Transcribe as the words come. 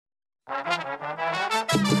Well,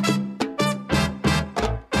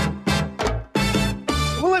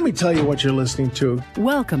 let me tell you what you're listening to.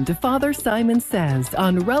 Welcome to Father Simon Says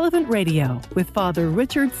on Relevant Radio with Father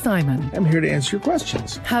Richard Simon. I'm here to answer your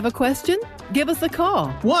questions. Have a question? Give us a call.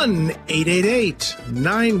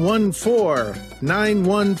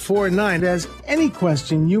 1-888-914-9149. As any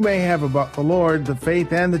question you may have about the Lord, the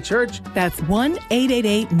faith, and the church. That's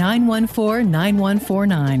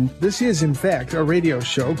 1-888-914-9149. This is, in fact, a radio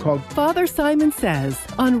show called Father Simon Says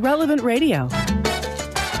on Relevant Radio.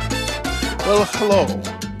 Well, hello.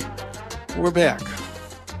 We're back.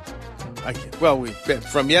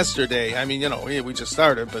 From yesterday. I mean, we just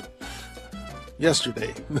started, but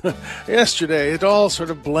yesterday. Yesterday, it all sort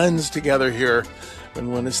of blends together here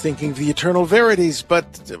when one is thinking the eternal verities.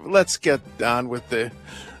 But let's get on with the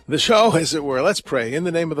show, as it were. Let's pray. In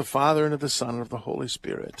the name of the Father, and of the Son, and of the Holy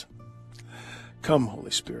Spirit. Come,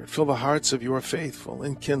 Holy Spirit, fill the hearts of your faithful,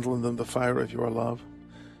 and kindle in them the fire of your love.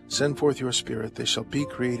 Send forth your Spirit, they shall be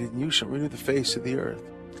created, and you shall renew the face of the earth.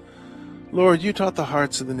 Lord, you taught the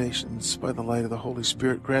hearts of the nations by the light of the Holy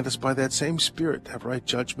Spirit. Grant us by that same Spirit to have right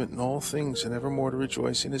judgment in all things, and evermore to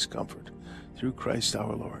rejoice in his comfort, through Christ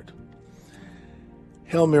our Lord.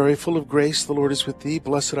 Hail Mary, full of grace, the Lord is with thee.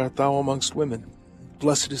 Blessed art thou amongst women.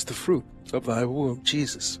 Blessed is the fruit of thy womb,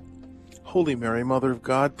 Jesus. Holy Mary, Mother of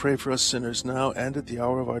God, pray for us sinners now and at the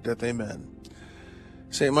hour of our death. Amen.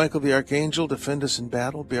 Saint Michael the Archangel, defend us in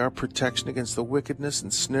battle, be our protection against the wickedness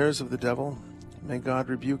and snares of the devil. May God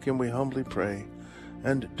rebuke him, we humbly pray.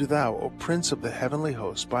 And do thou, O Prince of the heavenly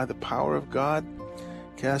host, by the power of God,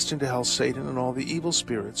 cast into hell Satan and all the evil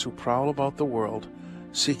spirits who prowl about the world,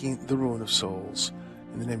 seeking the ruin of souls.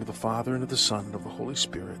 In the name of the Father, and of the Son, and of the Holy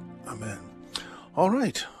Spirit. Amen. All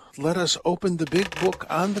right, let us open the big book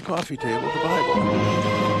on the coffee table, the Bible.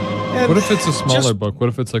 And what if it's a smaller book? What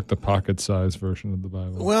if it's like the pocket-sized version of the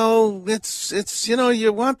Bible? Well, it's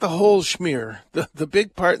you want the whole schmear, the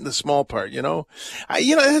big part and the small part,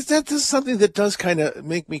 That's something that does kind of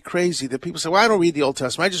make me crazy, that people say, well, I don't read the Old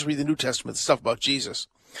Testament. I just read the New Testament, stuff about Jesus.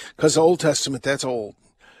 Because the Old Testament, that's old.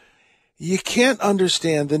 You can't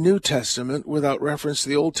understand the New Testament without reference to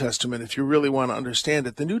the Old Testament if you really want to understand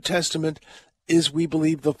it. The New Testament is, we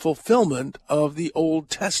believe, the fulfillment of the Old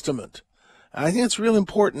Testament. I think it's real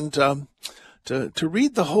important to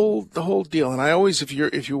read the whole deal. And I always, if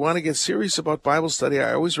you want to get serious about Bible study,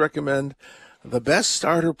 I always recommend the best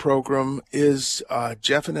starter program is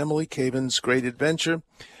Jeff and Emily Caven's Great Adventure.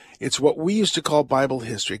 It's what we used to call Bible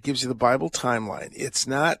history. It gives you the Bible timeline. It's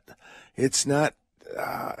not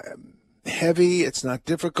heavy. It's not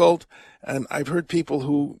difficult. And I've heard people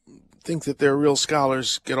who think that they're real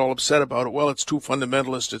scholars get all upset about it. Well, it's too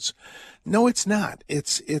fundamentalist. No, it's not.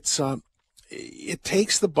 It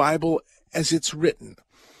takes the Bible as it's written.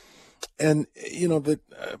 And,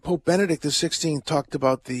 Pope Benedict XVI talked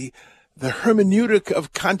about the hermeneutic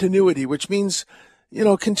of continuity, which means,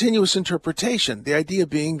 continuous interpretation. The idea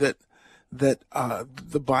being that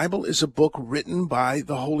the Bible is a book written by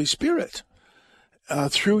the Holy Spirit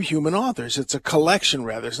through human authors. It's a collection,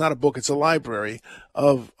 rather. It's not a book. It's a library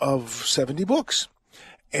of 70 books.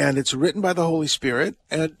 And it's written by the Holy Spirit,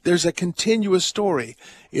 and there's a continuous story.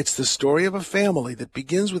 It's the story of a family that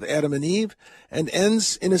begins with Adam and Eve and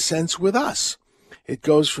ends, in a sense, with us. It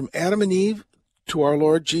goes from Adam and Eve to our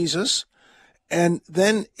Lord Jesus, and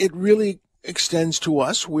then it really extends to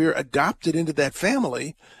us. We're adopted into that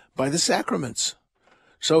family by the sacraments.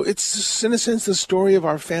 So it's, in a sense, the story of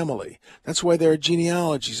our family. That's why there are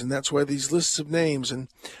genealogies, and that's why these lists of names. And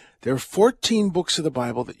there are 14 books of the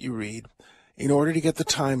Bible that you read in order to get the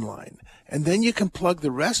timeline. And then you can plug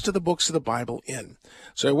the rest of the books of the Bible in.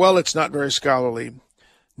 So, well, it's not very scholarly.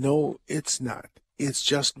 No, it's not. It's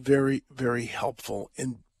just very, very helpful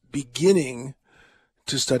in beginning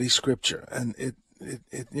to study Scripture. And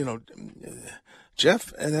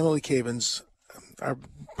Jeff and Emily Cavens are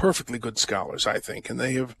perfectly good scholars, I think, and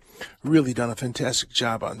they have really done a fantastic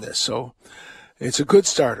job on this. So it's a good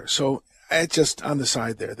starter. So just on the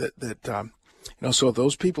side there so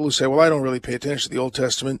those people who say, well, I don't really pay attention to the Old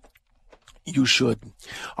Testament, you should.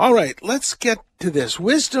 All right, let's get to this.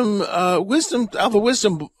 This is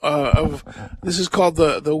called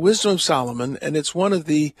the Wisdom of Solomon, and it's one of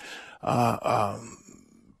the,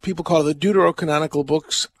 people call it the deuterocanonical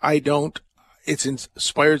books. I don't. It's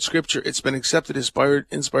inspired scripture. It's been accepted as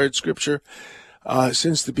inspired scripture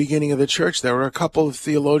since the beginning of the church. There were a couple of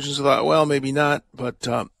theologians who thought, well, maybe not, but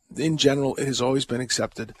in general, it has always been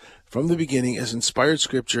accepted from the beginning as inspired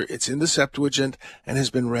scripture. It's in the Septuagint and has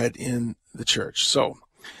been read in the church. So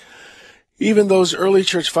Even those early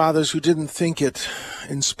church fathers who didn't think it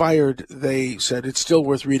inspired, they said it's still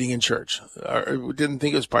worth reading in church, or didn't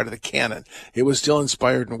think it was part of the canon. It was still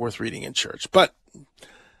inspired and worth reading in church. But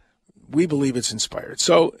we believe it's inspired.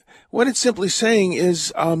 So what it's simply saying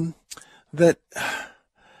is that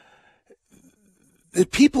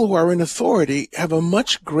people who are in authority have a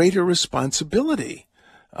much greater responsibility.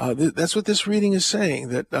 That's what this reading is saying,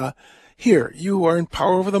 that here, you who are in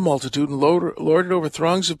power over the multitude and lord it over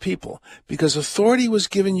throngs of people, because authority was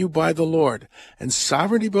given you by the Lord, and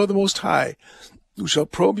sovereignty by the Most High, who shall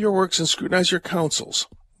probe your works and scrutinize your counsels.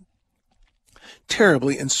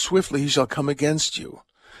 Terribly and swiftly he shall come against you.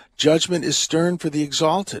 Judgment is stern for the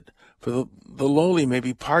exalted, for the lowly may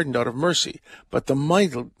be pardoned out of mercy, but the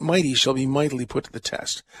mighty shall be mightily put to the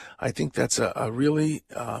test. I think that's a really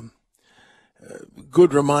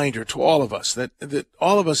good reminder to all of us that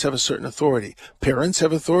all of us have a certain authority. Parents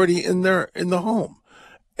have authority in the home,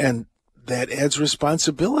 and that adds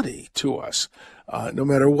responsibility to us. No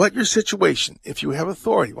matter what your situation, if you have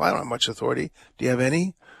authority, well, I don't have much authority. Do you have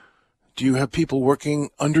any? Do you have people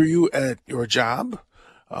working under you at your job?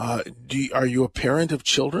 Are you a parent of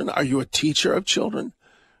children? Are you a teacher of children?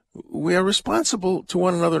 We are responsible to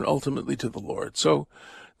one another and ultimately to the Lord. So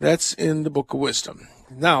that's in the Book of Wisdom.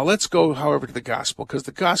 Now, let's go, however, to the Gospel, because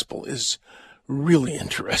the Gospel is really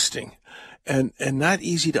interesting and not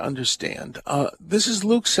easy to understand. This is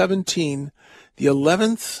Luke 17, the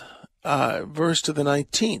 11th verse to the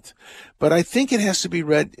 19th, but I think it has to be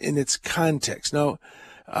read in its context. Now,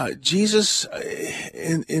 Jesus,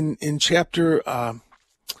 in chapter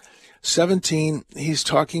 17, he's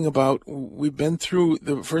talking about, we've been through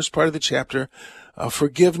the first part of the chapter,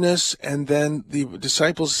 forgiveness, and then the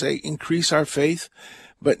disciples say, increase our faith.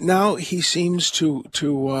 But now he seems to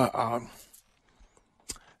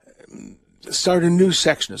start a new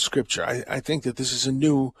section of Scripture. I think that this is a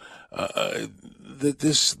new,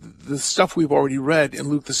 the stuff we've already read in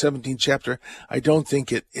Luke the 17th chapter, I don't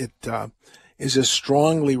think it is as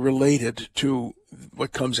strongly related to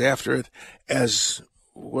what comes after it as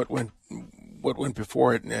what went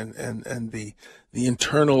before it, and the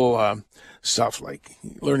internal stuff like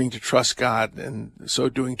learning to trust God and so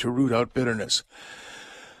doing to root out bitterness.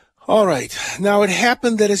 All right. Now it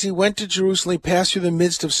happened that as he went to Jerusalem, he passed through the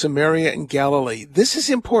midst of Samaria and Galilee. This is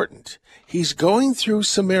important. He's going through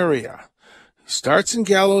Samaria. He starts in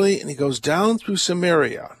Galilee and he goes down through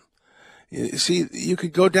Samaria. You see, you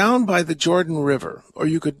could go down by the Jordan River, or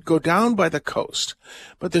you could go down by the coast.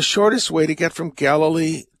 But the shortest way to get from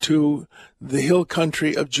Galilee to the hill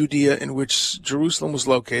country of Judea, in which Jerusalem was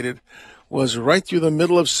located, was right through the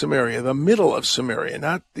middle of Samaria,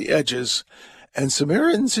 not the edges. And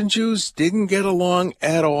Samaritans and Jews didn't get along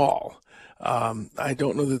at all. I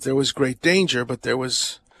don't know that there was great danger, but there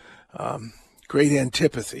was great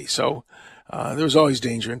antipathy. So there was always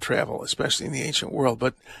danger in travel, especially in the ancient world.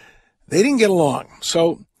 But they didn't get along.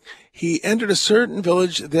 So he entered a certain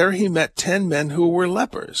village. There he met 10 men who were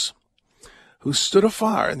lepers, who stood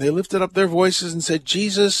afar. And they lifted up their voices and said,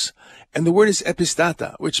 Jesus, and the word is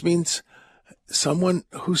epistata, which means someone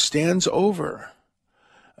who stands over.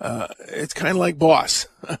 It's kind of like boss.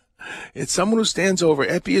 It's someone who stands over.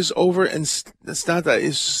 Epi is over and stata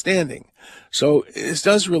is standing. So this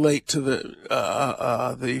does relate to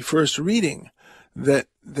the first reading that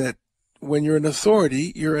when you're an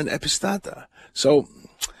authority, you're an epistata. So,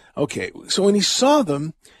 okay. So when he saw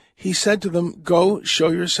them, he said to them, go show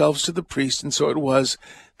yourselves to the priest. And so it was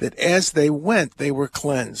that as they went, they were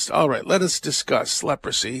cleansed. All right. Let us discuss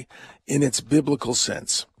leprosy in its biblical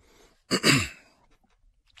sense.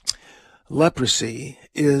 Leprosy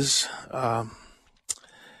is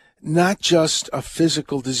not just a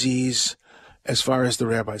physical disease as far as the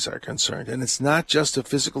rabbis are concerned, and it's not just a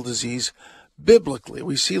physical disease biblically.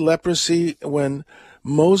 We see leprosy when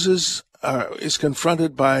Moses is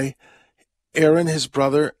confronted by Aaron, his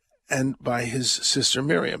brother, and by his sister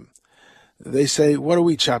Miriam. They say, what are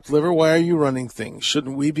we, chopped liver? Why are you running things?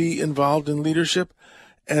 Shouldn't we be involved in leadership?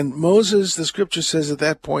 And Moses, the scripture says at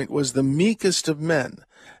that point, was the meekest of men.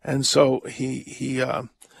 And so he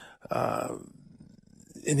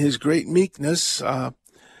in his great meekness,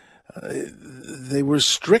 they were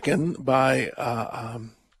stricken by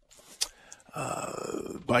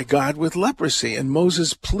God with leprosy, and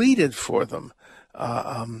Moses pleaded for them.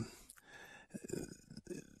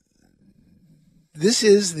 This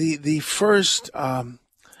is the first,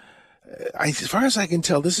 as far as I can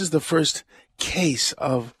tell, this is the first case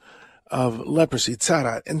of leprosy,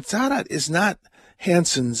 tzarat. And tzarat is not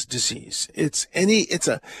Hansen's disease. It's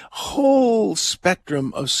a whole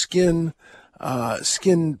spectrum of skin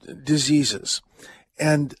diseases.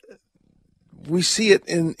 And we see it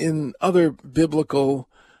in other biblical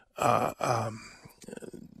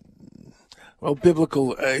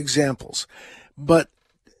biblical examples. But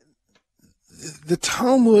the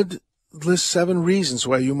Talmud lists 7 reasons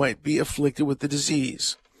why you might be afflicted with the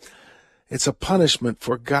disease. It's a punishment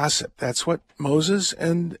for gossip. That's what Moses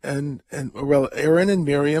and Aaron and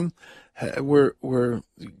Miriam were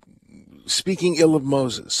speaking ill of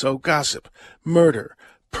Moses. So gossip, murder,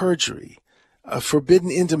 perjury,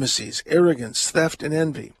 forbidden intimacies, arrogance, theft, and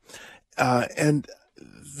envy. And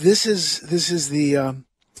this is the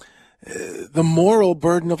moral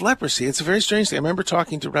burden of leprosy. It's a very strange thing. I remember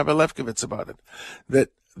talking to Rabbi Lefkowitz about it,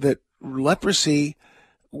 that leprosy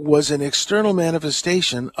was an external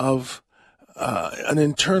manifestation of an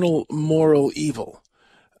internal moral evil.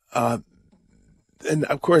 And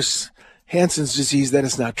of course, Hansen's disease, that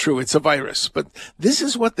is not true. It's a virus. But this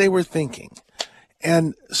is what they were thinking.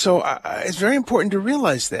 And so it's very important to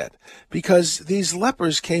realize that, because these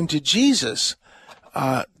lepers came to Jesus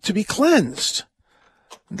to be cleansed.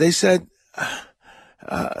 They said,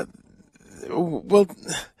 well,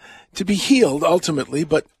 to be healed ultimately,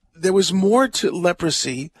 but there was more to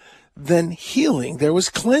leprosy than healing. There was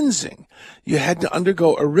cleansing. You had to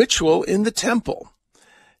undergo a ritual in the temple.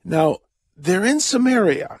 Now, they're in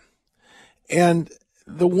Samaria, and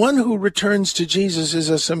the one who returns to Jesus is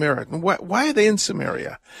a Samaritan. Why are they in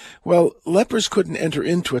Samaria? Well, lepers couldn't enter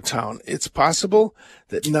into a town. It's possible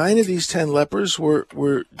that 9 of these 10 lepers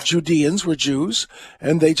were Judeans, were Jews,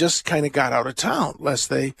 and they just kind of got out of town, lest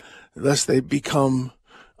they become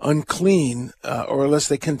unclean, or unless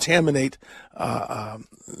they contaminate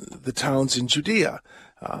the towns in Judea.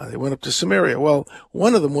 They went up to Samaria. Well,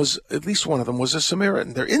 at least one of them was a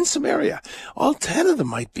Samaritan. They're in Samaria. All 10 of them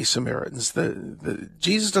might be Samaritans.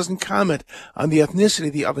 Jesus doesn't comment on the ethnicity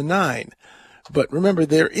of the other 9. But remember,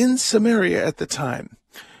 they're in Samaria at the time.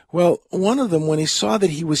 Well, one of them, when he saw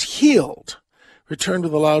that he was healed, returned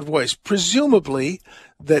with a loud voice. Presumably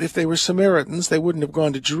that if they were Samaritans, they wouldn't have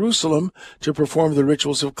gone to Jerusalem to perform the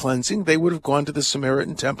rituals of cleansing. They would have gone to the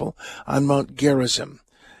Samaritan temple on Mount Gerizim.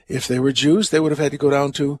 If they were Jews, they would have had to go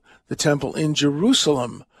down to the temple in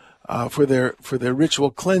Jerusalem for their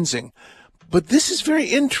ritual cleansing. But this is very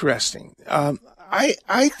interesting.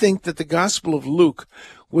 I think that the Gospel of Luke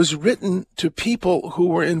was written to people who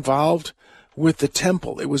were involved with the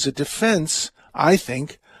temple. It was a defense, I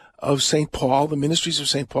think, of St. Paul, the ministries of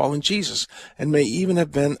St. Paul and Jesus, and may even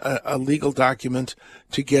have been a legal document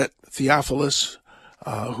to get Theophilus,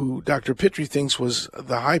 who Dr. Pittry thinks was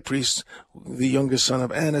the high priest, the youngest son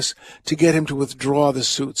of Annas, to get him to withdraw the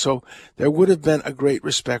suit. So there would have been a great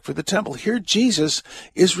respect for the temple. Here Jesus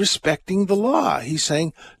is respecting the law. He's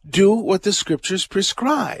saying, do what the scriptures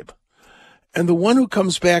prescribe. And the one who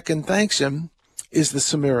comes back and thanks him is the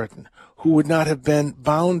Samaritan, who would not have been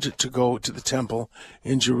bound to go to the temple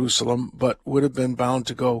in Jerusalem, but would have been bound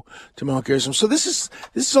to go to Mount Gerizim. So this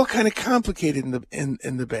is all kind of complicated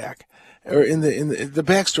in the back. Or in the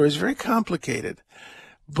backstory is very complicated,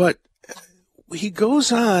 but he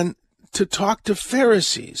goes on to talk to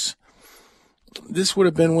Pharisees. This would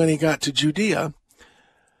have been when he got to Judea.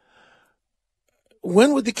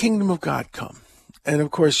 When would the kingdom of God come? And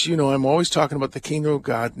of course, I'm always talking about the kingdom of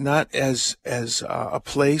God, not as a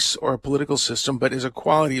place or a political system, but as a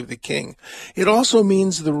quality of the king. It also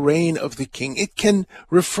means the reign of the king. It can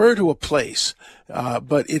refer to a place,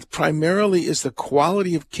 but it primarily is the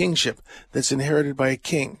quality of kingship that's inherited by a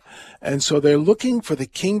king. And so they're looking for the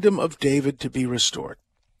kingdom of David to be restored.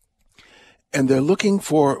 And they're looking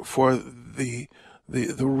for the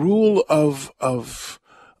rule of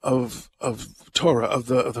Torah, of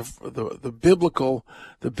the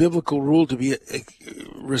biblical rule to be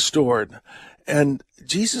restored. And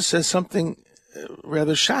Jesus says something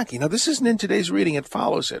rather shocking. Now, this isn't in today's reading. It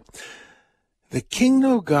follows it. The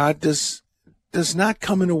kingdom of God does not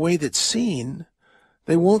come in a way that's seen.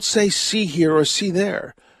 They won't say, see here or see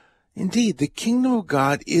there. Indeed, the kingdom of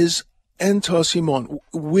God is entosimon,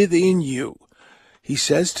 within you. He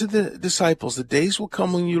says to the disciples, the days will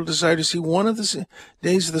come when you'll desire to see one of the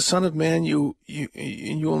days of the Son of Man, you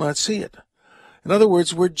will not see it. In other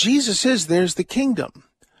words, where Jesus is, there's the kingdom.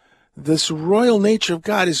 This royal nature of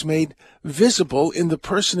God is made visible in the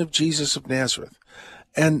person of Jesus of Nazareth.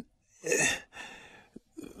 And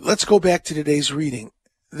let's go back to today's reading.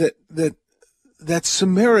 That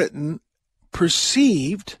Samaritan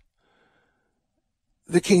perceived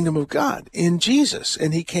the kingdom of God in Jesus,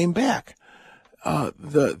 and he came back.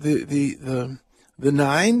 The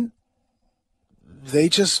 9,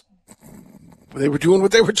 they were doing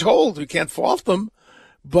what they were told. We can't fault them.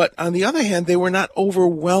 But on the other hand, they were not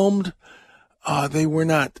overwhelmed. They were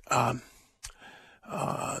not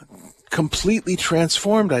completely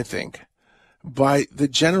transformed, I think, by the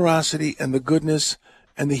generosity and the goodness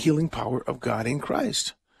and the healing power of God in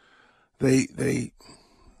Christ. They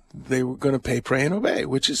were going to pay, pray, and obey,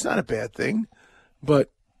 which is not a bad thing,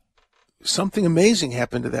 but something amazing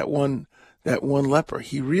happened to that one leper.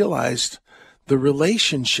 He realized the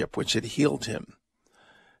relationship which had healed him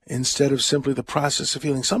instead of simply the process of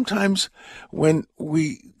healing. Sometimes when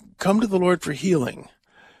we come to the Lord for healing,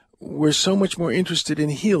 we're so much more interested in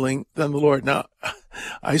healing than the Lord. Now,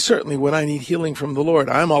 I certainly, when I need healing from the Lord,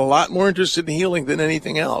 I'm a lot more interested in healing than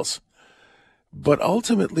anything else. But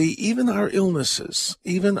ultimately, even our illnesses,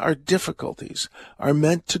 even our difficulties are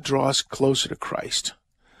meant to draw us closer to Christ.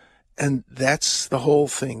 And that's the whole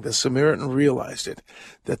thing. The Samaritan realized it,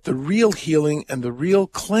 that the real healing and the real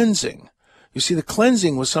cleansing, you see, the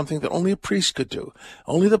cleansing was something that only a priest could do.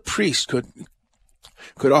 Only the priest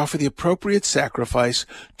could offer the appropriate sacrifice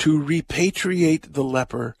to repatriate the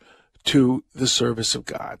leper to the service of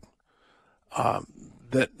God.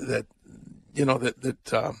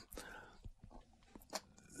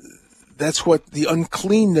 That's what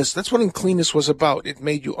uncleanness was about. It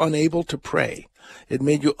made you unable to pray. It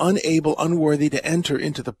made you unworthy to enter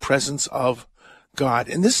into the presence of God.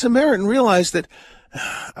 And this Samaritan realized that,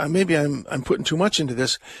 maybe I'm putting too much into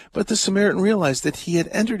this, but the Samaritan realized that he had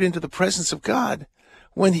entered into the presence of God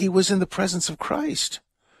when he was in the presence of Christ.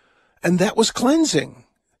 And that was cleansing.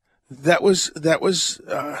 That was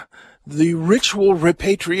the ritual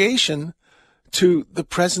repatriation to the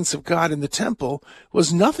presence of God in the temple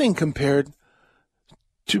was nothing compared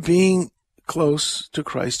to being close to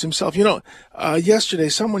Christ himself. Yesterday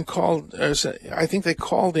someone called, I think they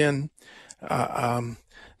called in that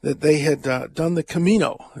they had done the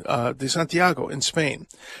Camino de Santiago in Spain.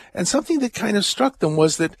 And something that kind of struck them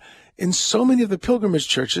was that in so many of the pilgrimage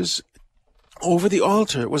churches, over the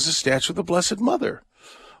altar was a statue of the Blessed Mother.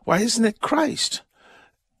 Why isn't it Christ?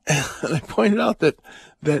 And I pointed out that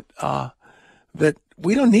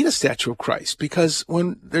we don't need a statue of Christ, because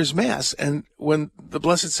when there's Mass and when the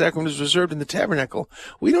Blessed Sacrament is reserved in the tabernacle,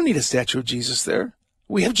 we don't need a statue of Jesus there.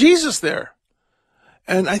 We have Jesus there.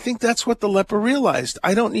 And I think that's what the leper realized.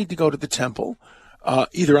 I don't need to go to the temple,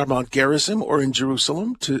 either on Mount Gerizim or in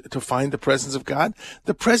Jerusalem to find the presence of God.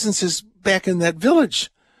 The presence is back in that village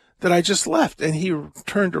that I just left. And he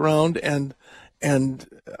turned around and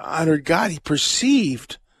honored God. He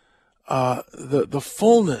perceived the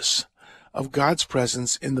fullness of God's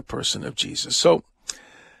presence in the person of Jesus. So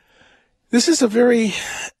this is a very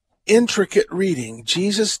intricate reading.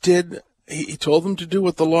 Jesus he told them to do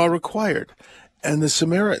what the law required. And the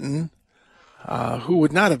Samaritan, who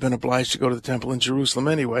would not have been obliged to go to the temple in Jerusalem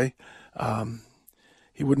anyway,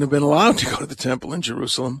 he wouldn't have been allowed to go to the temple in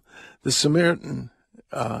Jerusalem. The Samaritan,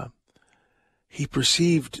 he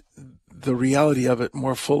perceived the reality of it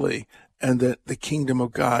more fully, and that the kingdom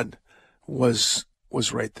of God was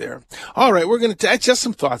right there. All right, we're going to just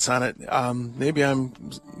some thoughts on it. Maybe I'm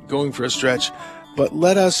going for a stretch, but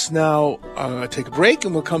let us now take a break,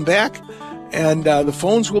 and we'll come back. And the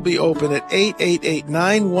phones will be open at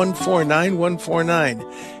 888-914-9149,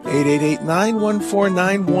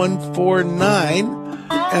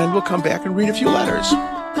 888-914-9149, and we'll come back and read a few letters.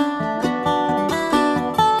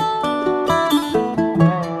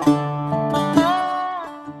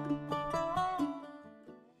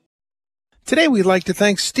 Today we'd like to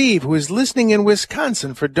thank Steve, who is listening in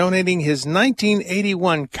Wisconsin, for donating his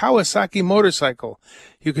 1981 Kawasaki motorcycle.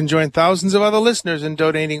 You can join thousands of other listeners in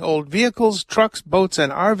donating old vehicles, trucks, boats,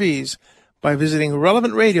 and RVs by visiting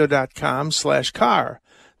relevantradio.com/car.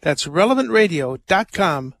 That's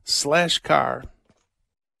relevantradio.com/car.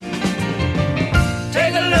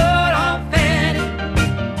 Take a load on Fanny.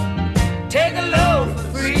 Take a load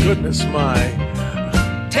for free. Goodness my.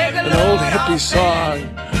 Take a An load old hippie song.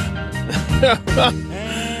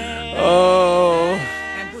 Oh,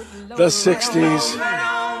 the 60s.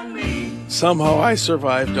 Somehow I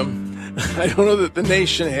survived them. I don't know that the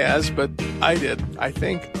nation has, but I did, I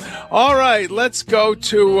think. All right, let's go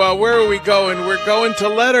to, where are we going? We're going to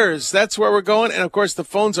letters. That's where we're going. And, of course, the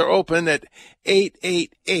phones are open at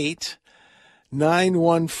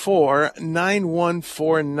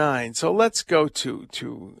 888-914-9149. So let's go to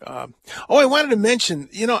I wanted to mention,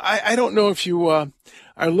 I don't know if you are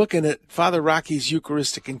looking at Father Rocky's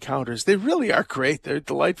Eucharistic encounters. They really are great. They're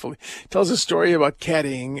delightful. He tells a story about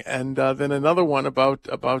caddying, and then another one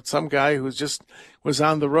about some guy who was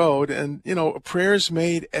on the road, and, prayers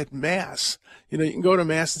made at Mass. You can go to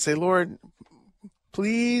Mass and say, Lord,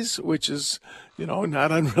 please, which is,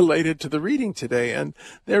 not unrelated to the reading today. And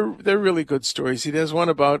they're really good stories. He does one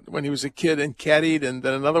about when he was a kid and caddied, and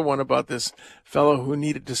then another one about this fellow who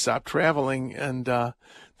needed to stop traveling. And the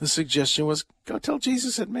the suggestion was, go tell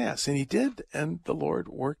Jesus at Mass. And he did, and the Lord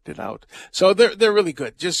worked it out. So they're really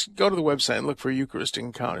good. Just go to the website and look for Eucharistic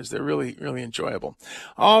Encounters. They're really, really enjoyable.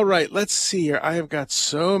 All right, let's see here. I have got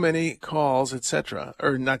so many calls, etc.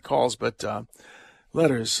 Or not calls, but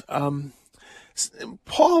letters.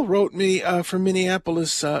 Paul wrote me from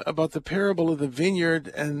Minneapolis about the parable of the vineyard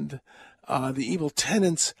and the evil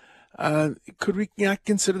tenants. Could we not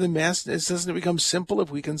consider the master? Doesn't it become simple if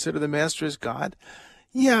we consider the master as God?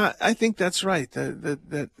 Yeah, I think that's right.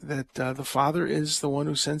 That the Father is the one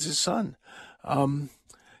who sends his Son.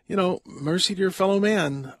 Mercy to your fellow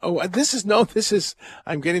man. Oh, I'm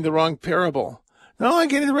getting the wrong parable. No, I'm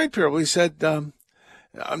getting the right parable. He said,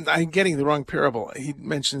 I'm getting the wrong parable. He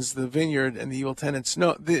mentions the vineyard and the evil tenants.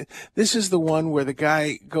 No, this is the one where the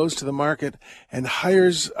guy goes to the market and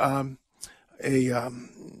hires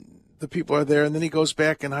the people are there, and then he goes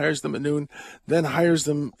back and hires them at noon, then hires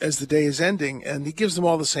them as the day is ending, and he gives them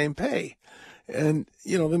all the same pay. And,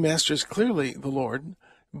 the master is clearly the Lord,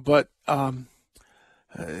 but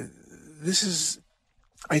this is,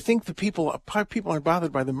 I think the people aren't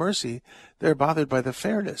bothered by the mercy, they're bothered by the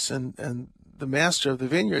fairness, and the master of the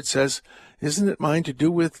vineyard says, isn't it mine to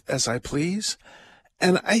do with as I please?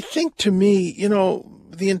 And I think to me,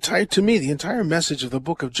 the entire message of the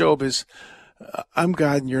book of Job is, I'm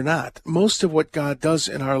God and you're not. Most of what God does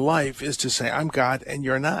in our life is to say, I'm God and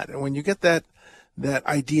you're not. And when you get that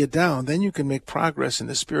idea down, then you can make progress in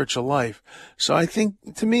the spiritual life. So I think,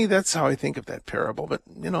 to me, that's how I think of that parable. But,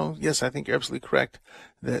 yes, I think you're absolutely correct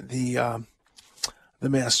that the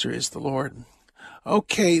master is the Lord.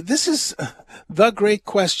 Okay, this is the great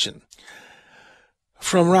question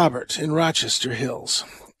from Robert in Rochester Hills.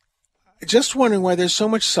 Just wondering why there's so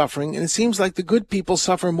much suffering, and it seems like the good people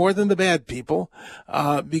suffer more than the bad people,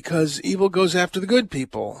 because evil goes after the good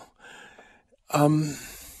people.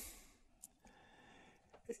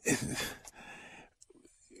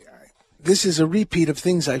 This is a repeat of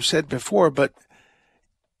things I've said before, but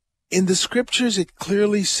in the scriptures it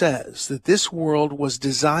clearly says that this world was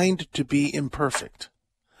designed to be imperfect.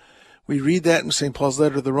 We read that in St. Paul's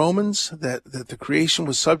letter to the Romans, that the creation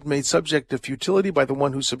was made subject to futility by the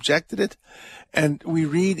one who subjected it. And we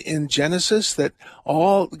read in Genesis that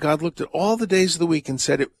God looked at all the days of the week and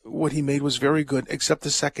said what he made was very good, except the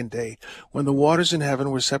second day, when the waters in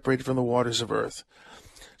heaven were separated from the waters of earth.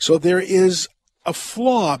 So there is a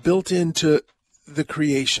flaw built into the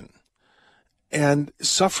creation. And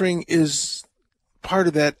suffering is part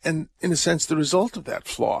of that, and in a sense, the result of that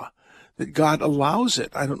flaw. That God allows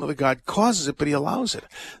it. I don't know that God causes it, but he allows it.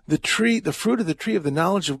 The fruit of the tree of the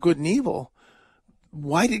knowledge of good and evil.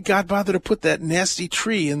 Why did God bother to put that nasty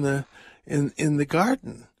tree in the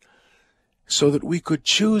garden? So that we could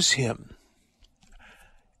choose him.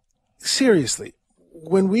 Seriously,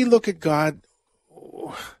 when we look at God,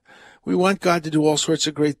 we want God to do all sorts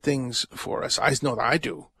of great things for us. I know that I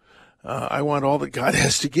do. I want all that God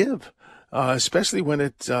has to give. Especially when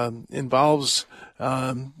it involves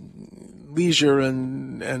leisure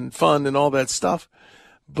and fun and all that stuff.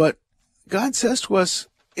 But God says to us,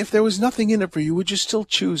 if there was nothing in it for you, would you still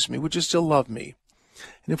choose me? Would you still love me?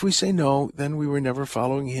 And if we say no, then we were never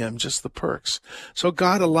following him, just the perks. So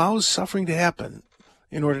God allows suffering to happen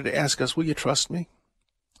in order to ask us, will you trust me?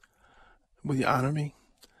 Will you honor me?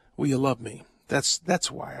 Will you love me? That's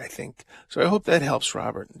why, I think. So I hope that helps,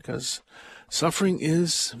 Robert, because suffering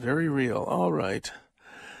is very real. All right.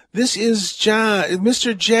 This is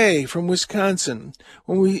Mr. J from Wisconsin.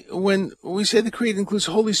 When we say the creed includes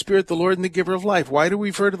Holy Spirit, the Lord and the giver of life, why do we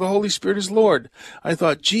refer to the Holy Spirit as Lord? I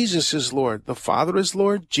thought Jesus is Lord, the Father is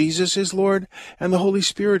Lord, Jesus is Lord, and the Holy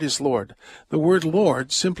Spirit is Lord. The word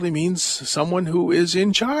Lord simply means someone who is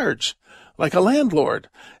in charge, like a landlord.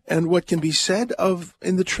 And what can be said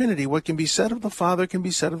in the Trinity, what can be said of the Father can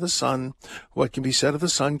be said of the Son. What can be said of the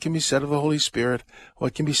Son can be said of the Holy Spirit.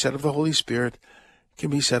 What can be said of the Holy Spirit can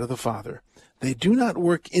be said of the Father. They do not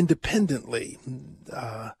work independently.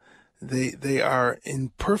 They are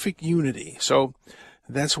in perfect unity. So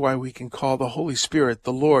that's why we can call the Holy Spirit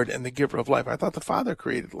the Lord and the giver of life. I thought the Father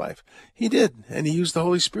created life. He did, and he used the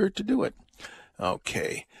Holy Spirit to do it.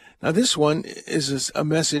 Okay. Now this one is a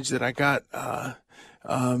message that I got,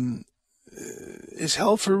 is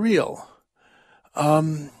hell for real?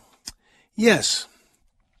 Yes,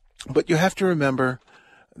 but you have to remember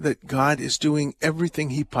that God is doing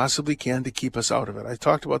everything he possibly can to keep us out of it. I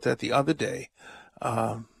talked about that the other day,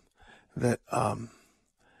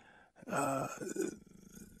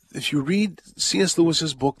 if you read C.S.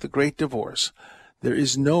 Lewis's book, The Great Divorce, there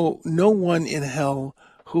is no one in hell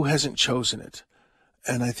who hasn't chosen it.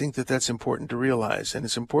 And I think that that's important to realize. And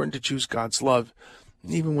it's important to choose God's love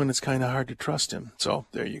even when it's kind of hard to trust him. So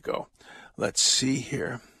there you go. Let's see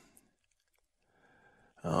here.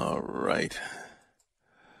 All right.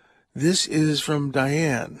 This is from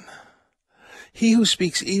Diane. He who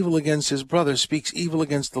speaks evil against his brother speaks evil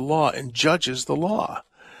against the law and judges the law.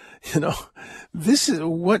 You know, this is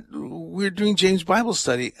what we're doing James Bible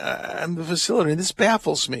study on the facility. This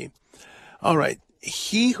baffles me. All right.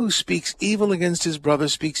 He who speaks evil against his brother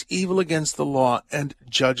speaks evil against the law and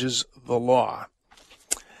judges the law.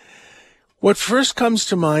 What first comes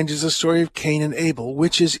to mind is the story of Cain and Abel,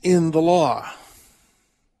 which is in the law.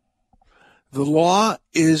 The law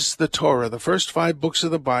is the Torah, the first 5 books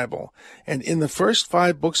of the Bible. And in the first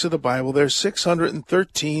 5 books of the Bible, there's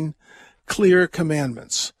 613 clear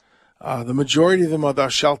commandments. The majority of them are thou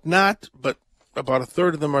shalt not, but about a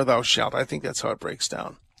third of them are thou shalt. I think that's how it breaks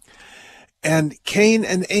down. And Cain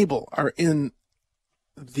and Abel are in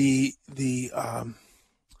the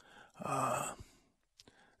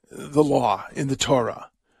law, in the Torah.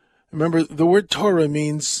 Remember, the word Torah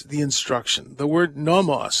means the instruction. The word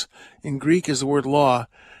nomos in Greek is the word law,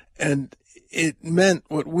 and it meant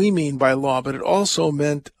what we mean by law, but it also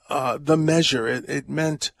meant the measure. It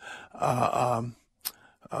meant not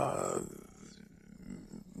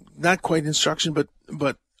quite instruction,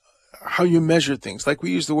 but how you measure things. Like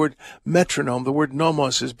we use the word metronome. The word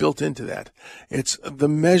nomos is built into that. It's the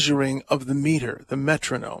measuring of the meter, the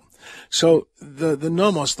metronome. So the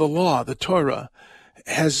nomos, the law, the Torah,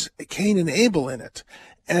 has Cain and Abel in it.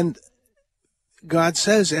 And God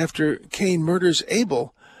says after Cain murders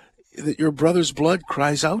Abel that your brother's blood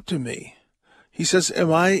cries out to me. He says,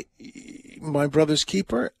 am I my brother's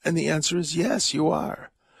keeper? And the answer is yes, you are.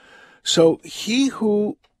 So he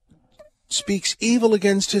who speaks evil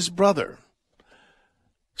against his brother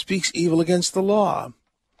speaks evil against the law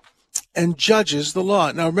and judges the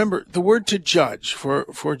law. Now remember, the word to judge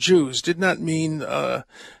for Jews did not mean a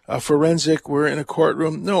forensic, we're in a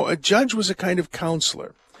courtroom. No, a judge was a kind of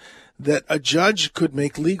counselor. That a judge could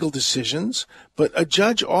make legal decisions, but a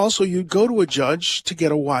judge also, you'd go to a judge to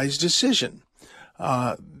get a wise decision.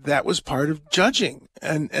 That was part of judging.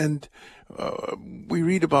 And we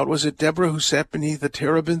read about, was it Deborah who sat beneath the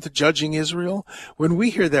terebinth judging Israel? When we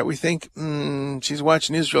hear that, we think, she's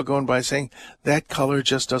watching Israel going by saying, that color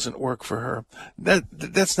just doesn't work for her.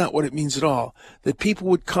 That's not what it means at all. That people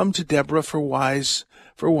would come to Deborah for wise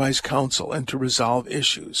counsel and to resolve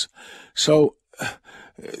issues. So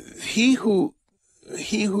he who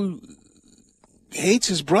hates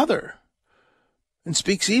his brother and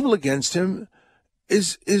speaks evil against him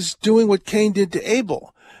is doing what Cain did to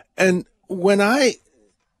Abel. And when I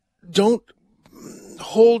don't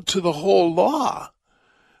hold to the whole law,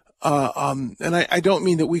 and I don't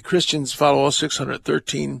mean that we Christians follow all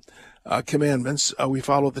 613 commandments. We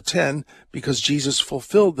follow the 10 because Jesus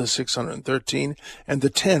fulfilled the 613, and the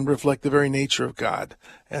 10 reflect the very nature of God.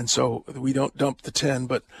 And so we don't dump the 10,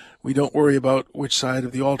 but we don't worry about which side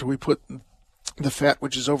of the altar we put the fat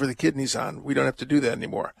which is over the kidneys on. We don't have to do that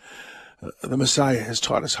anymore. The Messiah has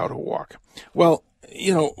taught us how to walk. Well,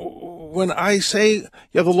 you know, when I say,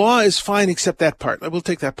 yeah, the law is fine except that part, we'll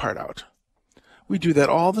take that part out. We do that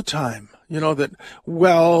all the time. You know, that,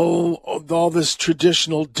 well, all this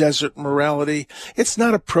traditional desert morality, it's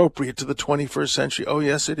not appropriate to the 21st century. Oh,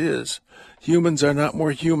 yes, it is. Humans are not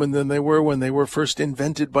more human than they were when they were first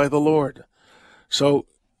invented by the Lord. So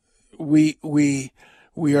we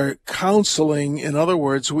are counseling, in other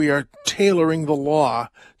words, we are tailoring the law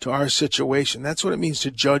to our situation. That's what it means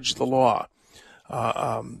to judge the law.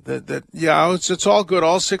 It's all good.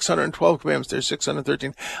 All 612 commandments, there's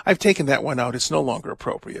 613. I've taken that one out. It's no longer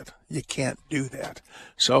appropriate. You can't do that.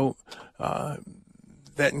 So,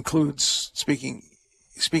 that includes speaking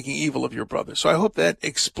evil of your brother. So I hope that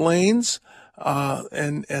explains,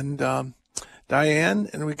 Diane,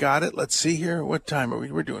 and we got it. Let's see here. What time are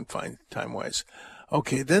we? We're doing fine time-wise.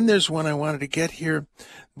 Okay, then there's one I wanted to get here.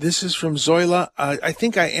 This is from Zoila. I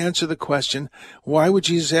think I answered the question. Why would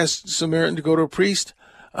Jesus ask the Samaritan to go to a priest?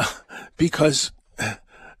 Because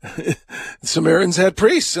Samaritans had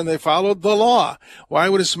priests and they followed the law. Why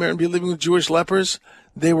would a Samaritan be living with Jewish lepers?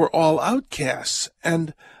 They were all outcasts.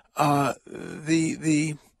 And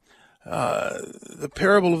the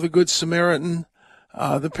parable of the Good Samaritan,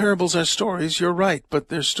 the parables are stories, you're right, but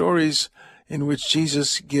they're stories in which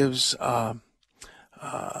Jesus gives us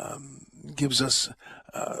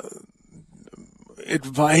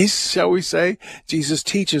advice, shall we say. Jesus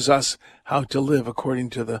teaches us how to live according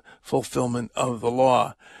to the fulfillment of the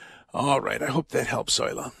law. All right, I hope that helps,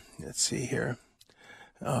 Zoila. Let's see here.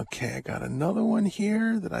 Okay, I got another one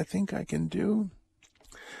here that I think I can do.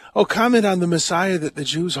 Oh, comment on the Messiah that the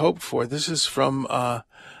Jews hoped for. This is from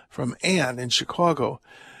from Ann in Chicago.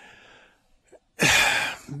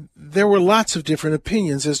 There were lots of different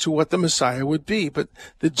opinions as to what the Messiah would be, but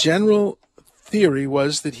the general theory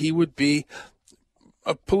was that he would be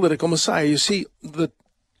a political Messiah. You see, the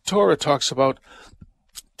Torah talks about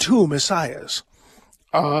two Messiahs.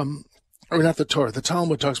 Or not the Torah, the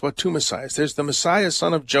Talmud talks about two Messiahs. There's the Messiah,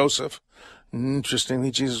 son of Joseph.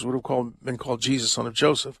 Interestingly, Jesus would have been called Jesus, son of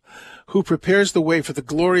Joseph, who prepares the way for the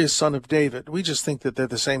glorious son of David. We just think that they're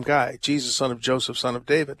the same guy, Jesus, son of Joseph, son of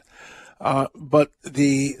David. But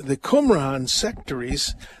the Qumran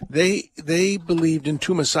sectaries, they believed in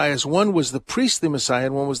two messiahs. One was the priestly Messiah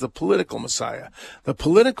and one was the political Messiah. The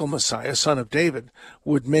political Messiah, son of David,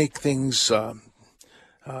 would make things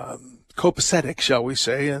copacetic, shall we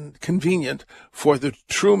say, and convenient for the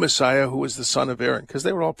true Messiah, who was the son of Aaron, because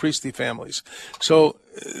they were all priestly families. So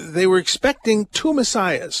they were expecting two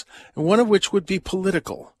messiahs, one of which would be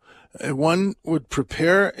political. One would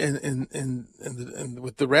prepare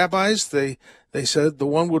with the rabbis. They said the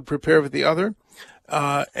one would prepare for the other,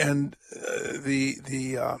 and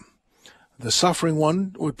the suffering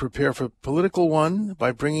one would prepare for political one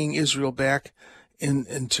by bringing Israel back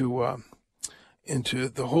into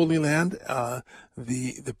the Holy Land.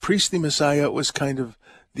 The priestly Messiah was kind of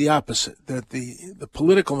the opposite, that the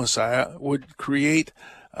political Messiah would create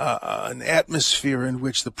an atmosphere in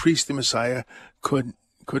which the priestly Messiah could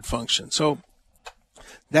function. So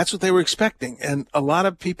that's what they were expecting. And a lot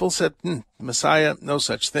of people said, Messiah, no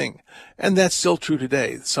such thing. And that's still true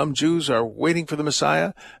today. Some Jews are waiting for the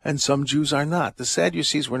Messiah, and some Jews are not. The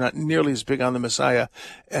Sadducees were not nearly as big on the Messiah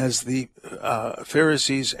as the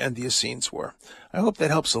Pharisees and the Essenes were. I hope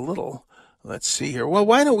that helps a little. Let's see here. Well,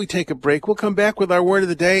 why don't we take a break? We'll come back with our word of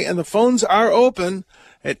the day, and the phones are open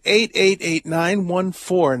at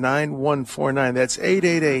 888-914-9149. That's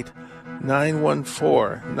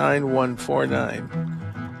 888-914-9149.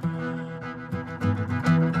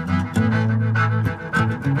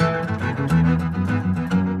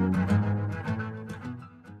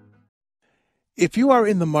 If you are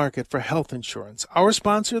in the market for health insurance, our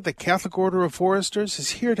sponsor, the Catholic Order of Foresters, is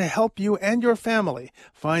here to help you and your family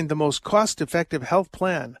find the most cost-effective health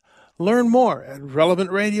plan. Learn more at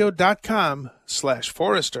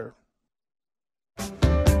relevantradio.com/Forester.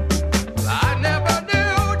 I never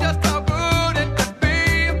knew just how good it could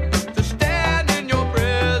be to stand in your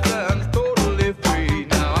presence totally free.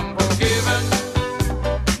 Now I'm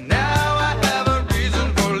forgiven. Now I have a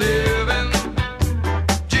reason for living.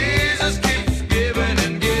 Jesus keeps giving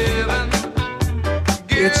and giving.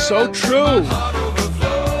 It's so true.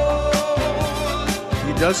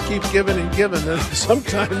 He does keep giving and giving. And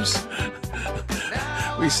sometimes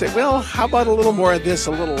we say, well, how about a little more of this,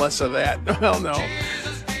 a little less of that? Well, no.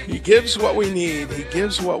 He gives what we need. He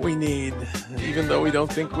gives what we need, even though we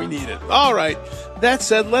don't think we need it. All right. That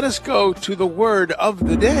said, let us go to the word of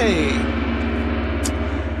the day.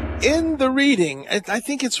 In the reading, I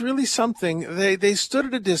think it's really something. They stood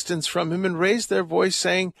at a distance from him and raised their voice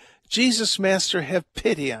saying, Jesus, Master, have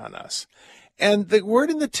pity on us. And the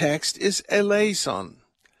word in the text is eleison.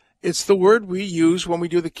 It's the word we use when we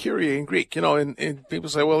do the Kyrie in Greek. You know, and people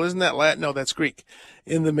say, well, isn't that Latin? No, that's Greek.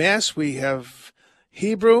 In the Mass, we have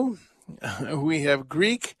Hebrew, we have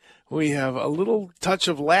Greek, we have a little touch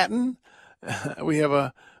of Latin, we have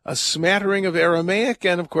a smattering of Aramaic,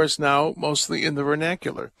 and of course now mostly in the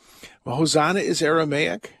vernacular. Well, Hosanna is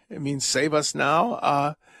Aramaic. It means save us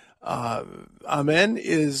now. Amen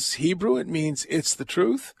is Hebrew. It means it's the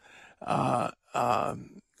truth.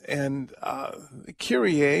 And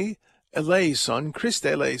Kyrie eleison, Christe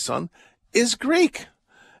eleison, is Greek.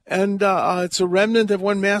 And it's a remnant of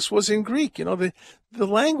when Mass was in Greek. You know, the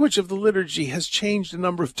language of the liturgy has changed a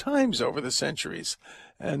number of times over the centuries.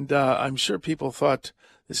 And I'm sure people thought,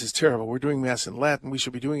 this is terrible. We're doing Mass in Latin. We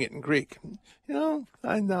should be doing it in Greek. You know,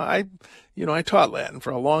 I taught Latin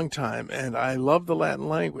for a long time, and I love the Latin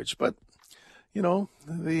language. But,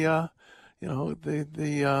 the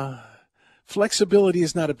flexibility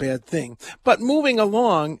is not a bad thing. But moving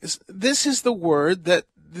along, this is the word that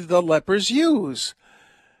the lepers use.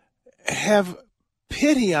 Have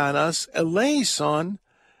pity on us, eleison.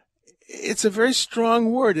 It's a very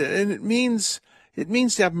strong word, and it means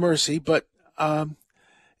to have mercy, but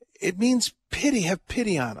it means pity. Have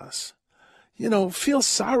pity on us. Feel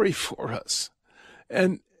sorry for us.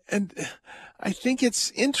 And I think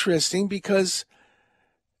it's interesting because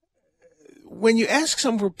when you ask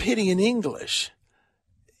someone for pity in English,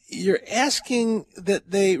 you're asking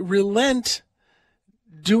that they relent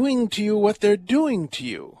doing to you what they're doing to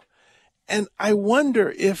you. And I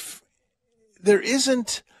wonder if there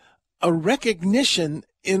isn't a recognition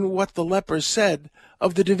in what the lepers said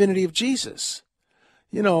of the divinity of Jesus.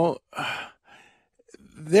 you know,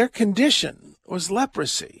 their condition was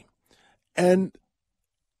leprosy. And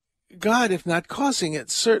God, if not causing it,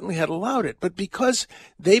 certainly had allowed it. But because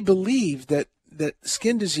they believed that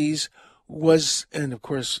skin disease was, and of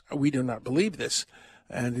course we do not believe this,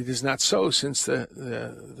 and it is not so since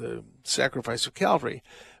the sacrifice of Calvary,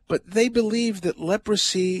 but they believed that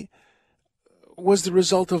leprosy was the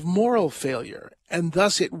result of moral failure, and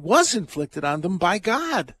thus it was inflicted on them by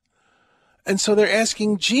God. And so they're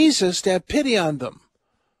asking Jesus to have pity on them.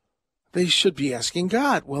 They should be asking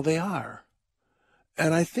God. Well, they are.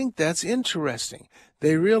 And I think that's interesting.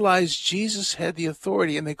 They realized Jesus had the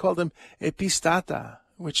authority, and they called him epistata,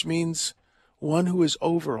 which means one who is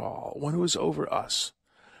over all, one who is over us.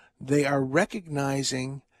 They are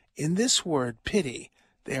recognizing in this word, pity,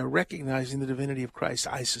 they are recognizing the divinity of Christ,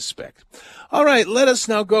 I suspect. All right, let us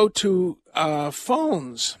now go to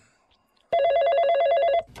phones.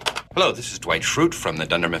 Hello, this is Dwight Schrute from the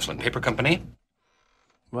Dunder Mifflin Paper Company.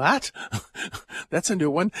 What? That's a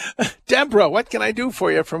new one. Deborah, what can I do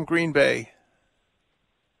for you from Green Bay?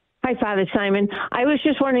 Hi, Father Simon. I was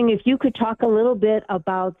just wondering if you could talk a little bit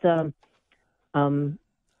about the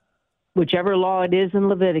whichever law it is in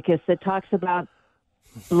Leviticus that talks about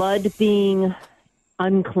blood being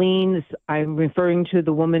unclean. I'm referring to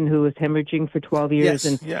the woman who was hemorrhaging for 12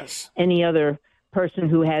 years yes. Any other person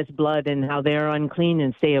who has blood and how they're unclean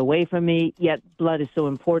and stay away from me, yet blood is so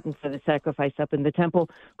important for the sacrifice up in the temple.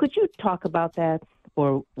 Could you talk about that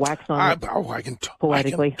or wax on it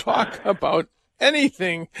poetically? I can talk about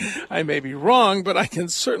anything. I may be wrong, but I can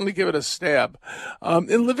certainly give it a stab.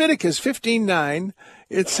 In Leviticus 15:9,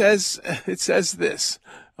 it says this.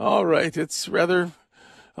 All right, it's rather...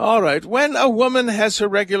 All right. When a woman has her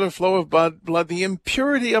regular flow of blood, the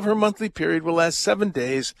impurity of her monthly period will last 7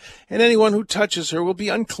 days, and anyone who touches her will be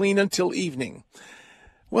unclean until evening.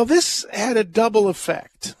 Well, this had a double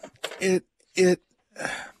effect. It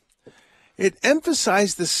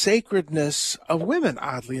emphasized the sacredness of women,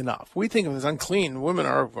 oddly enough. We think of it as unclean. Women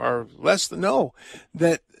are less than... No,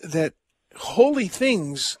 that holy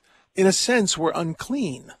things, in a sense, were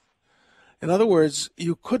unclean. In other words,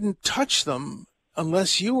 you couldn't touch them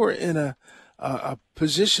unless you were in a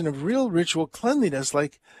position of real ritual cleanliness,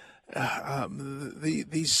 like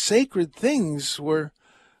these sacred things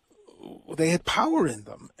they had power in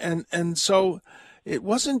them. And so it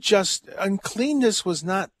wasn't just, uncleanness was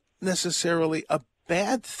not necessarily a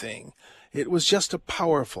bad thing. It was just a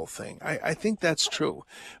powerful thing. I think that's true.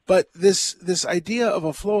 But this idea of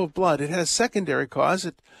a flow of blood, it had a secondary cause.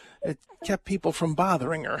 It kept people from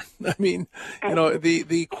bothering her. I mean,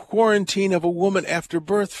 the quarantine of a woman after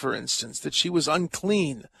birth, for instance, that she was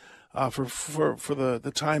unclean for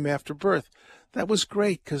the time after birth. That was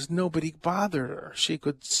great because nobody bothered her. She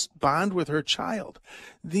could bond with her child.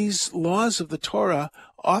 These laws of the Torah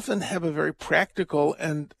often have a very practical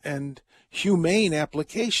and humane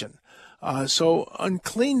application. So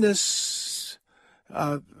uncleanness,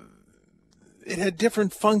 it had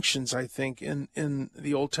different functions, I think, in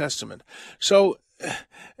the Old Testament. So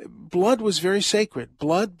blood was very sacred.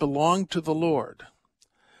 Blood belonged to the Lord.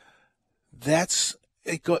 That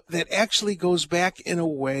actually goes back in a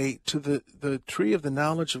way to the tree of the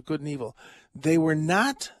knowledge of good and evil. They were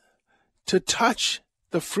not to touch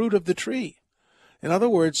the fruit of the tree. In other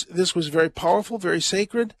words, this was very powerful, very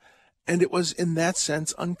sacred, and it was in that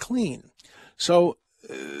sense unclean. So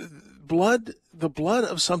the blood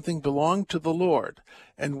of something belonged to the Lord.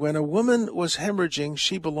 And when a woman was hemorrhaging,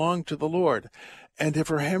 she belonged to the Lord. And if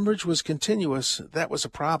her hemorrhage was continuous, that was a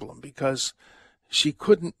problem because she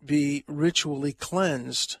couldn't be ritually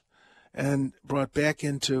cleansed and brought back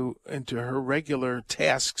into her regular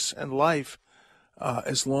tasks and life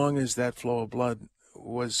as long as that flow of blood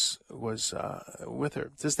was with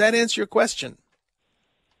her. Does that answer your question?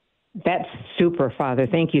 That's super, Father.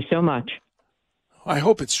 Thank you so much. I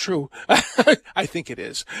hope it's true. I think it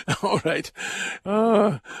is. All right.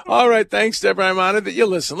 All right. Thanks, Deborah. I'm honored that you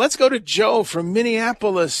listen. Let's go to Joe from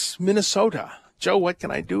Minneapolis, Minnesota. Joe, what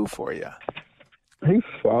can I do for you? Hey,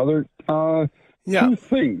 Father. Yeah. Two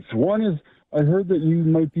things. One is I heard that you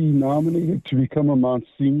might be nominated to become a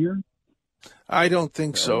Monsignor. I don't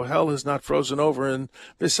think so. Hell is not frozen over, and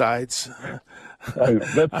besides,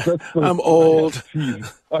 I'm old.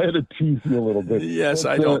 I had to tease you a little bit. Yes,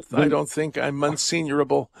 I don't think I'm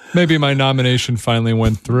Monsignorable. Maybe my nomination finally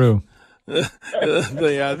went through.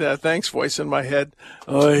 Thanks, voice in my head.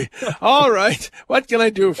 Oy. All right. What can I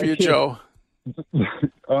do for you, Joe?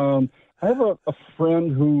 I have a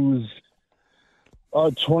friend whose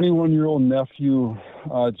 21-year-old nephew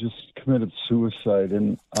just committed suicide,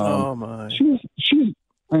 and oh my, she's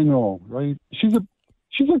I know, right? She's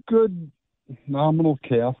a good nominal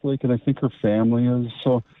Catholic, and I think her family is.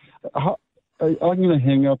 So I'm going to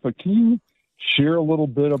hang up, but can you share a little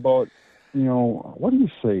bit about, what do you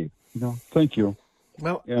say? Thank you.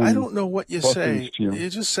 Well, And I don't know what you say. blessings to you. You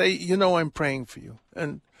just say, I'm praying for you,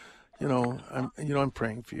 and I'm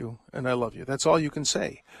praying for you, and I love you. That's all you can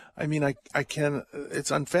say. I mean, I can.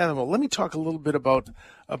 It's unfathomable. Let me talk a little bit about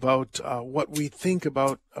what we think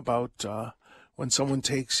about when someone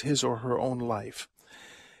takes his or her own life.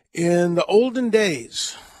 In the olden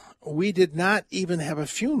days, we did not even have a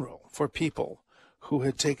funeral for people who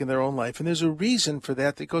had taken their own life, and there's a reason for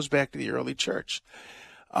that goes back to the early church.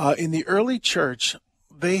 In the early church,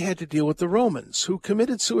 they had to deal with the Romans, who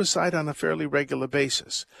committed suicide on a fairly regular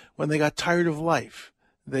basis. When they got tired of life,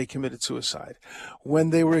 they committed suicide. When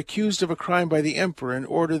they were accused of a crime by the emperor in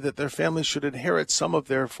order that their family should inherit some of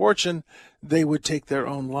their fortune, they would take their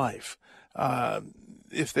own life.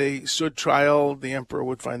 If they stood trial, the emperor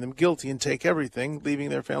would find them guilty and take everything, leaving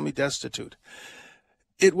their family destitute.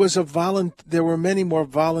 It was there were many more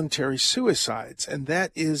voluntary suicides, and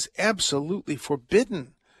that is absolutely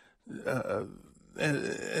forbidden.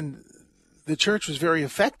 And the church was very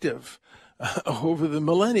effective over the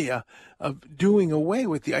millennia of doing away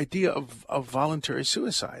with the idea of voluntary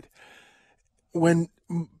suicide. When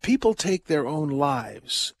people take their own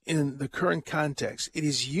lives in the current context, it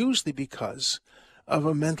is usually because of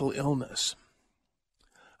a mental illness,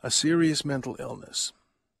 a serious mental illness.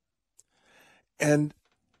 And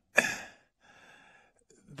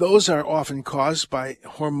those are often caused by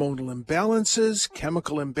hormonal imbalances,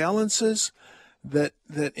 chemical imbalances, that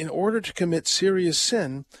in order to commit serious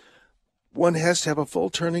sin, one has to have a full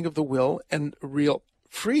turning of the will and real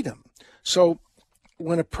freedom. So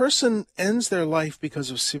when a person ends their life because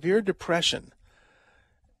of severe depression,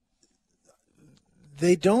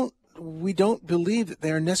 we don't believe that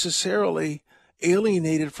they are necessarily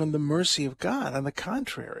alienated from the mercy of God. On the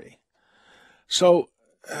contrary. So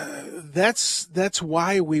that's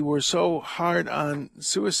why we were so hard on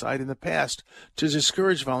suicide in the past, to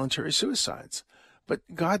discourage voluntary suicides.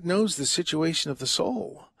 But God knows the situation of the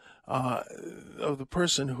soul of the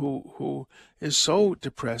person who is so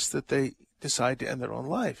depressed that they decide to end their own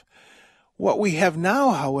life. What we have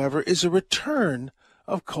now, however, is a return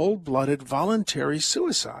of cold-blooded voluntary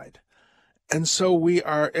suicide. And so we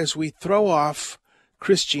are, as we throw off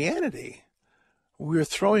Christianity, we're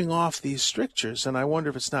throwing off these strictures, and I wonder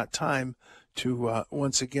if it's not time to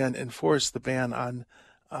once again enforce the ban on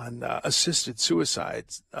assisted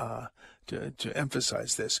suicides, to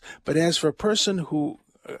emphasize this. But as for a person who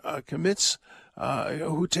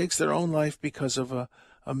who takes their own life because of a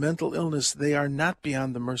mental illness, they are not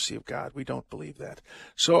beyond the mercy of God. We don't believe that.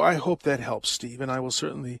 So I hope that helps, Steve, and I will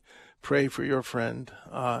certainly pray for your friend,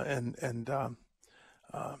 and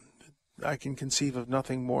I can conceive of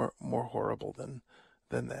nothing more horrible than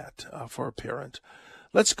that for a parent.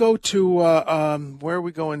 Let's go to where are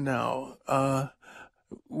we going now?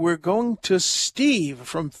 We're going to Steve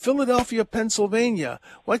from Philadelphia, Pennsylvania.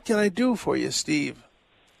 What can I do for you, Steve?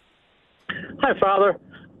 Hi, Father.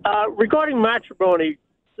 Regarding matrimony,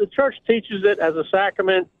 the church teaches it as a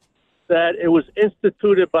sacrament, that it was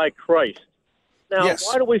instituted by Christ. Now, Yes.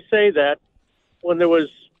 Why do we say that when there was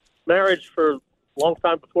marriage for a long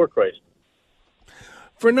time before Christ?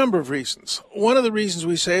 For a number of reasons. One of the reasons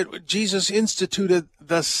we say it, Jesus instituted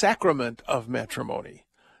the sacrament of matrimony.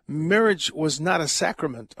 Marriage was not a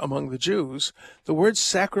sacrament among the Jews. The word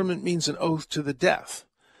sacrament means an oath to the death.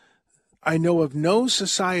 I know of no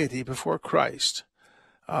society before Christ,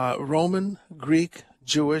 Roman, Greek,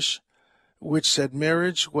 Jewish, which said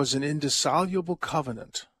marriage was an indissoluble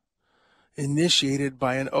covenant initiated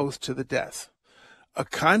by an oath to the death. A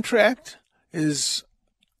contract is,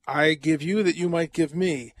 I give you that you might give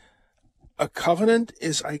me. A covenant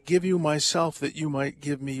is, I give you myself that you might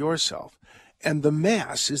give me yourself. And the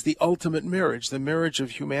Mass is the ultimate marriage, the marriage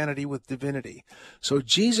of humanity with divinity. So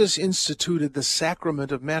Jesus instituted the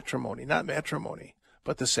sacrament of matrimony, not matrimony,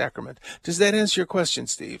 but the sacrament. Does that answer your question,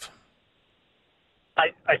 Steve?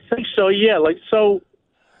 I think so, yeah. So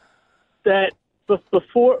that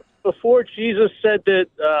before Jesus said that,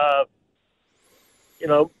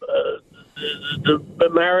 the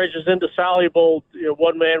marriage is indissoluble,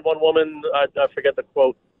 one man, one woman, I forget the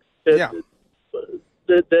quote. That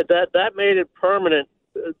made it permanent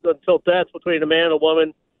until death between a man and a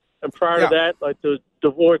woman, and prior to that, like the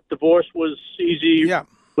divorce was easy. Yeah.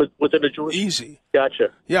 Within a Jewish. Easy. Gotcha.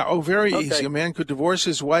 Yeah, very Okay. easy. A man could divorce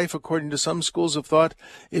his wife, according to some schools of thought,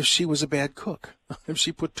 if she was a bad cook, if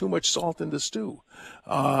she put too much salt in the stew,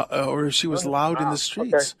 or if she was loud in the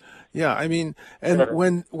streets. Okay. Yeah, I mean, and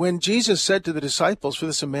when Jesus said to the disciples, for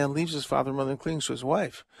this a man leaves his father and mother and clings to his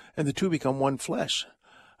wife, and the two become one flesh.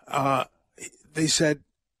 They said,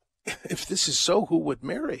 if this is so, who would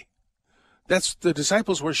marry? The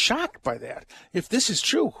disciples were shocked by that. If this is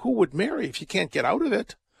true, who would marry if you can't get out of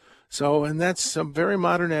it? So, and that's some very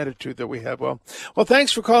modern attitude that we have. Well,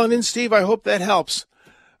 thanks for calling in, Steve. I hope that helps.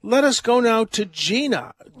 Let us go now to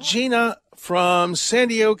Gina. Gina from San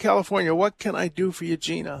Diego, California. What can I do for you,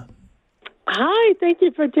 Gina? Hi, thank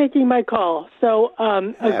you for taking my call. So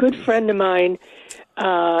a good friend of mine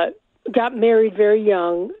got married very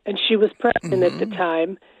young, and she was pregnant at the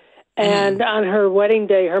time. And on her wedding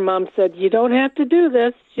day, her mom said, you don't have to do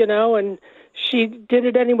this, and she did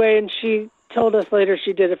it anyway, and she told us later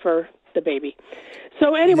she did it for the baby.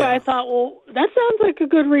 So anyway, I thought, well, that sounds like a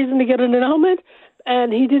good reason to get an annulment,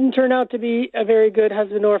 and he didn't turn out to be a very good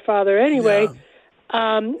husband or father anyway.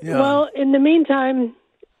 Well, in the meantime,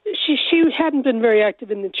 she hadn't been very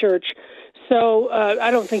active in the church, so I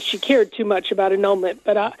don't think she cared too much about annulment,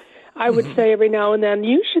 but I would say every now and then,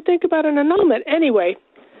 you should think about an annulment. Anyway,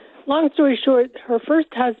 long story short, her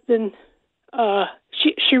first husband,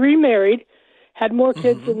 she remarried, had more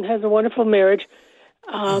kids, and has a wonderful marriage,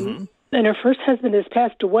 and her first husband has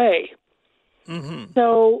passed away.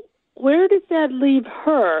 So where does that leave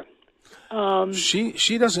her?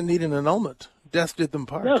 She doesn't need an annulment. Death did them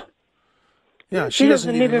part. No. Yeah, she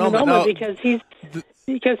doesn't need an annulment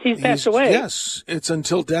because he's passed away. Yes, it's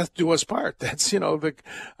until death do us part. That's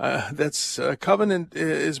that's covenant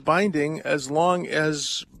is binding as long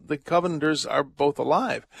as the covenanters are both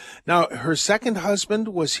alive. Now, her second husband,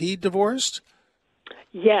 was he divorced?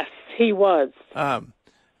 Yes, he was.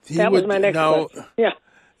 That was my next question. Yeah.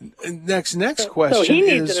 Next question. So he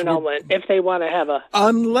needs an annulment if they want to have a.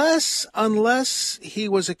 Unless he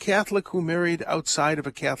was a Catholic who married outside of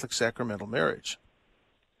a Catholic sacramental marriage.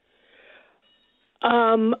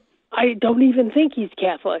 I don't even think he's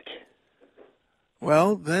Catholic.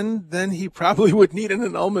 Well, then he probably would need an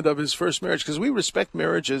annulment of his first marriage, because we respect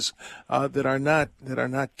marriages that are not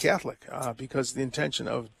Catholic, because the intention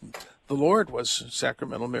of the Lord was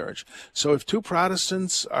sacramental marriage. So if two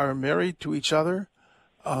Protestants are married to each other,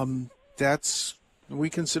 we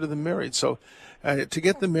consider them married. So to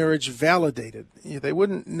get the marriage validated, we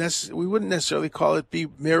wouldn't necessarily call it be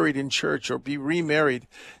married in church or be remarried.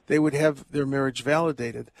 They would have their marriage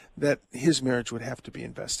validated. That his marriage would have to be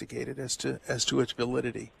investigated as to its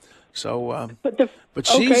validity. So, but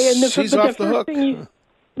she's off the hook.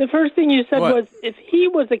 The first thing you said was, if he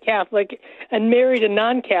was a Catholic and married a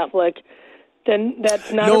non-Catholic, then that's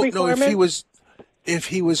not a requirement? No, if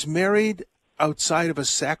he was married outside of a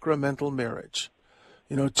sacramental marriage,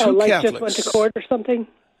 two Catholics just went to court or something.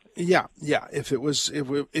 Yeah. If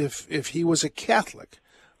he was a Catholic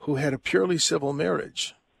who had a purely civil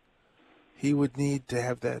marriage, he would need to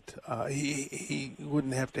have that. He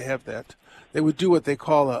wouldn't have to have that. They would do what they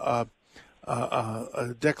call a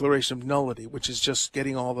declaration of nullity, which is just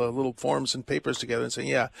getting all the little forms and papers together and saying,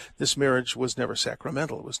 yeah, this marriage was never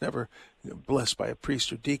sacramental. It was never blessed by a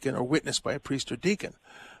priest or deacon or witnessed by a priest or deacon.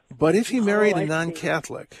 But if he married a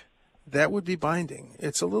non-Catholic, that would be binding.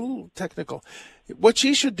 It's a little technical. What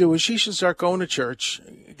she should do is she should start going to church,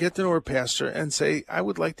 get to know her pastor, and say, I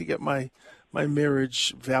would like to get my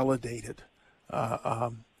marriage validated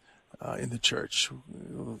in the church.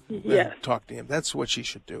 Yes. Talk to him. That's what she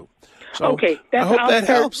should do. So okay. I hope that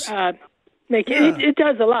helps. It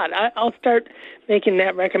does a lot. I'll start making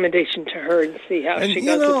that recommendation to her and see how she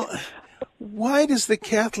goes. Why does the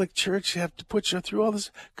Catholic Church have to put you through all this?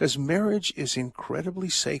 Because marriage is incredibly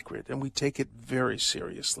sacred, and we take it very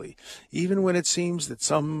seriously. Even when it seems that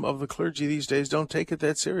some of the clergy these days don't take it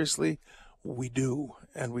that seriously, we do,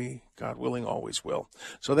 and we, God willing, always will.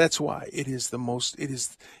 So that's why it is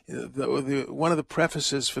one of the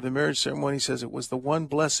prefaces for the marriage ceremony says it was the one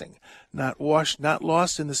blessing, not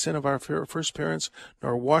lost in the sin of our first parents,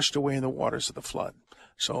 nor washed away in the waters of the flood.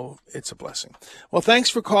 So it's a blessing. Well, thanks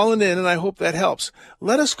for calling in, and I hope that helps.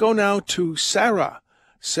 Let us go now to Sarah.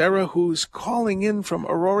 Sarah, who's calling in from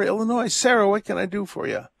Aurora, Illinois. Sarah, what can I do for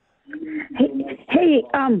you? Hey,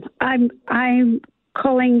 I'm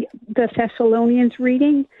calling the Thessalonians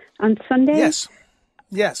reading on Sunday.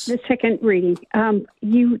 Yes. The second reading.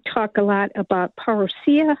 You talk a lot about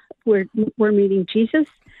parousia. We're meeting Jesus.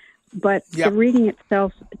 But the reading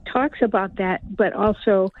itself talks about that, but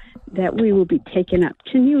also that we will be taken up.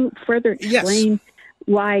 Can you further explain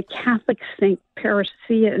why Catholics think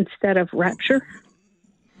parousia instead of rapture?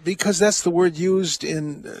 Because that's the word used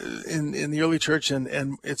in the early church,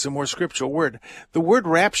 and it's a more scriptural word. The word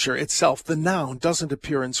rapture itself, the noun, doesn't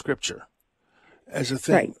appear in Scripture as a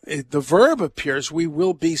thing. Right. The verb appears, we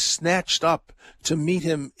will be snatched up to meet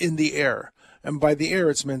him in the air. And by the air,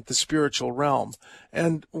 it's meant the spiritual realm.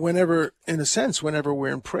 And whenever we're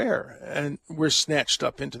in prayer and we're snatched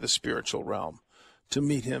up into the spiritual realm to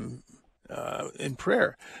meet him in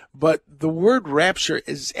prayer. But the word rapture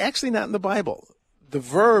is actually not in the Bible. The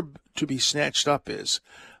verb to be snatched up is,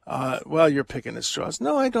 well, you're picking at straws.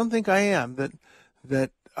 No, I don't think I am.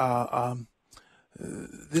 That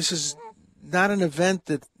this is not an event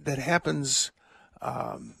that happens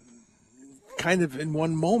kind of in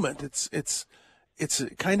one moment. It's a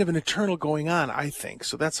kind of an eternal going on, I think.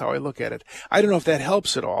 So that's how I look at it. I don't know if that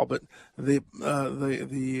helps at all, but the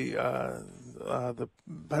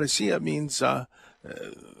parousia means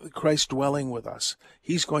Christ dwelling with us.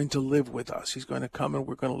 He's going to live with us. He's going to come and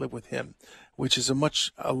we're going to live with him, which is a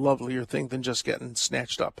much lovelier thing than just getting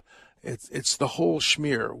snatched up. It's the whole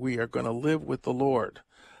schmear. We are going to live with the Lord.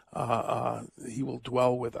 He will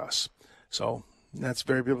dwell with us. So that's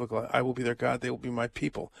very biblical. I will be their God. They will be my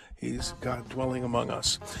people. He's God dwelling among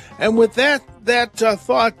us. And with that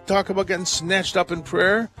thought, talk about getting snatched up in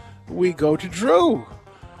prayer, we go to Drew.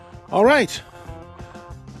 All right.